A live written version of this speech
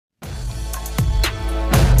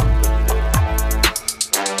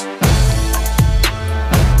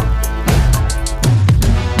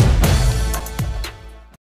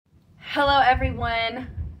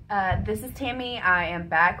This is Tammy. I am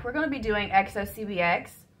back. We're going to be doing EXO CBX.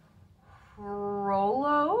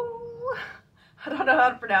 HOROLOLO? I don't know how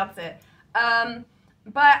to pronounce it.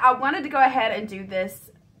 But I wanted to go ahead and do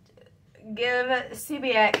this. Give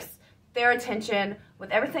CBX their attention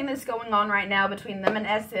with everything that's going on right now between them and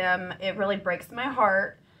SM. It really breaks my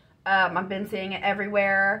heart. I've been seeing it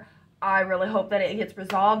everywhere. I really hope that it gets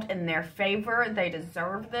resolved in their favor. They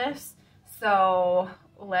deserve this. So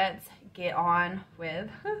let's get on with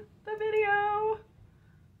the video.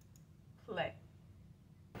 Play.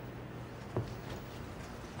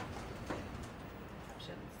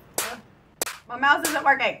 My mouse isn't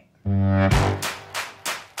working.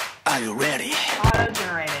 Are you ready?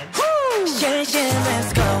 Auto-generated. Yeah, yeah,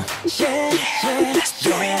 let's go. Yeah, yeah, let's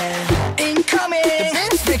do it. Incoming. The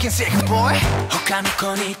band's making sick, boy. 他の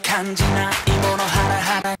子に感じないものハラ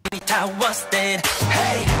ハラに倒して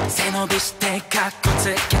Hey 背伸びしてカッコつ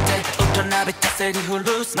けて大人びたセリフ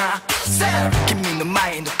Lose myself 君の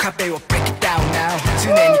前の壁を Break it down now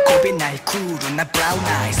常にこびないクールな Brown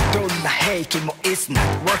eyes どんな兵器も It's not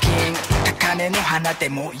working 高嶺の花で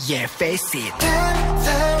も Yeah face it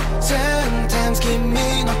 10,000 times 君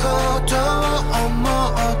のことを思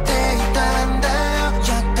っていたんだよ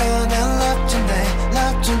You're gonna love tonight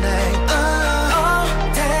Love tonight All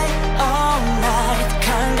day all night 考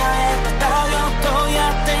えてたよどうや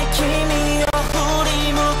って君を振り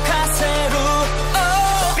向かせる Oh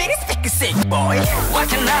Big stick sick boy What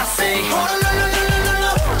can I say ホロロロロロ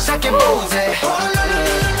ロ叫ぼうぜホロロ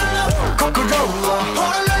ロロロ心をホ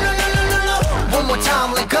ロロロロロ One more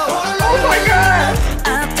time let go Oh my god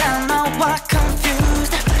頭は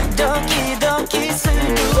confused ドキドキする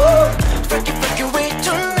Freaky freaky with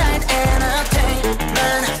tonight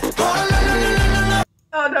entertainment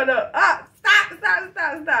Oh no no. Ah!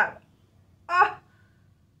 Stop. Ah!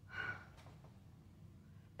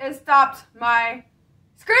 It stopped my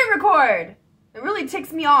screen record. It really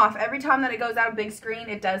ticks me off. Every time that it goes out of big screen,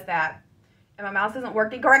 it does that. And my mouse isn't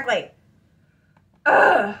working correctly.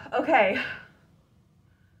 Ugh. Okay.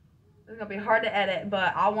 This is gonna be hard to edit,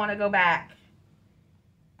 but I want to go back.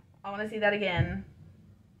 I want to see that again.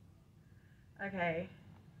 Okay.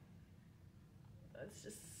 Let's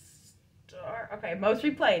just start. Okay, most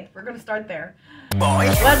replayed. We're gonna start there. Boy,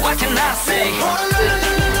 what can I say?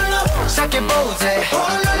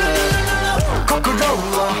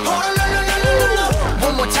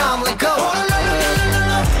 One more time, let go.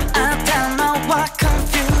 I don't know what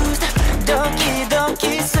confused. Doki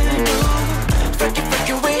doki suru. Freaky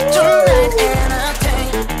freaky with tonight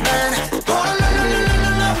entertainment.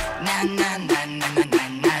 Na na na na na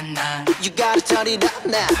na na. You gotta turn it up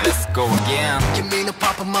now. Let's go again. Kimi no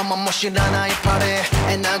papa mama mo shiranai party.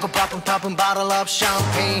 And I go poppin' bottle of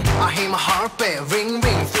champagne. I hear my heart beat ring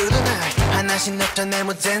ring through the night. 하나씩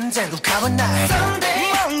나타내면 젠젠 울까봐나.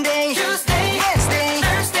 Sunday, Monday, Tuesday, Wednesday,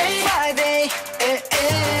 Thursday, Friday,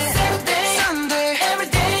 Saturday, Sunday, every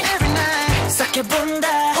day, every night. 싹해본다.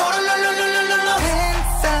 호롤롤롤롤롤.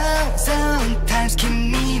 10,000 times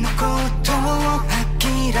kimi no koto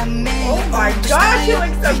아끼라매. Oh my gosh, you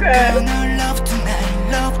look so good. Love tonight,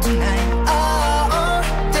 love tonight. All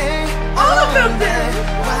day, all of them did.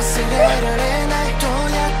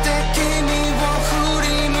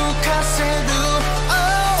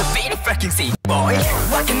 The beat freaking sick boy.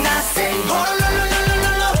 What can I say?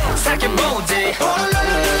 사귀어보지.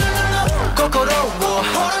 kokoro wo.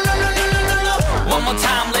 One more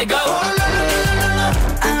time, let go.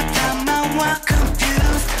 아타마와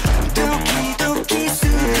confused. 도키 도키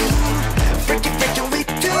suru. Freaky freaky with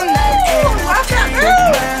tonight.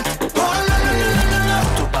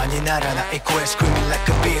 나라나의声 screaming like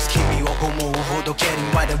a beast 君を思うほど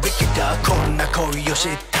getting wild and wicked こんな恋を知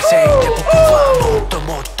ったせいで僕はもっと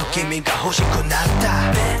もっと君が欲しくなっ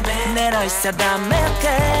た狙い定めて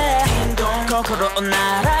心を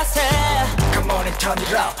鳴らせ Come on and turn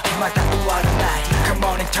it up まだ終わらない Come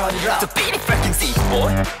on and turn it up The beat freaking sick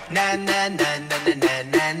boy Na na na na na na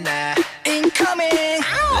na na Incoming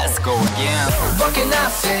Let's go again What can I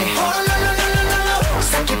say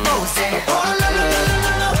叫ぼうぜ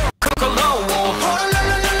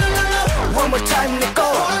One more time, let go.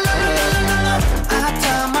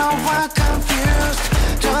 아타마와 confused.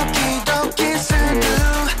 Doki doki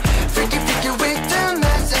suru. Freaky freaky with the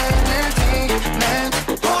nice entertainment.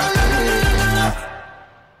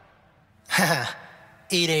 Haha,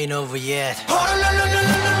 it ain't over yet.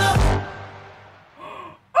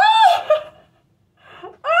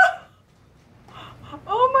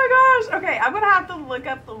 Oh my gosh. Okay, I'm gonna have to look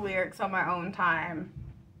up the lyrics on my own time.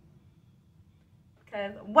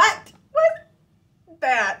 Because what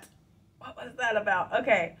was that about?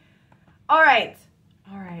 Okay. All right.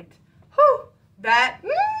 Whew. that,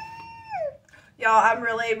 y'all, I'm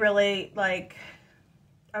really, like,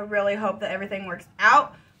 I really hope that everything works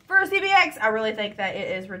out for CBX. I really think that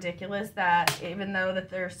it is ridiculous that even though that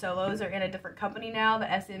their solos are in a different company now,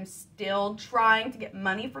 the SM's still trying to get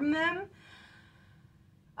money from them.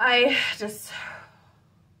 Let's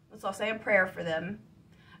all say a prayer for them.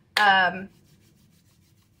 I'm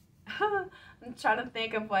trying to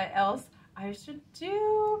think of what else I should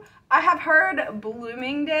do. I have heard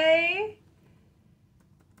Blooming Day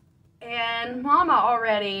and Mama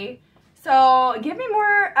already. So give me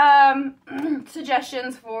more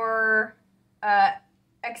suggestions for EXO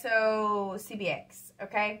CBX,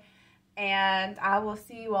 okay? And I will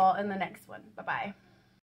see you all in the next one. Bye-bye.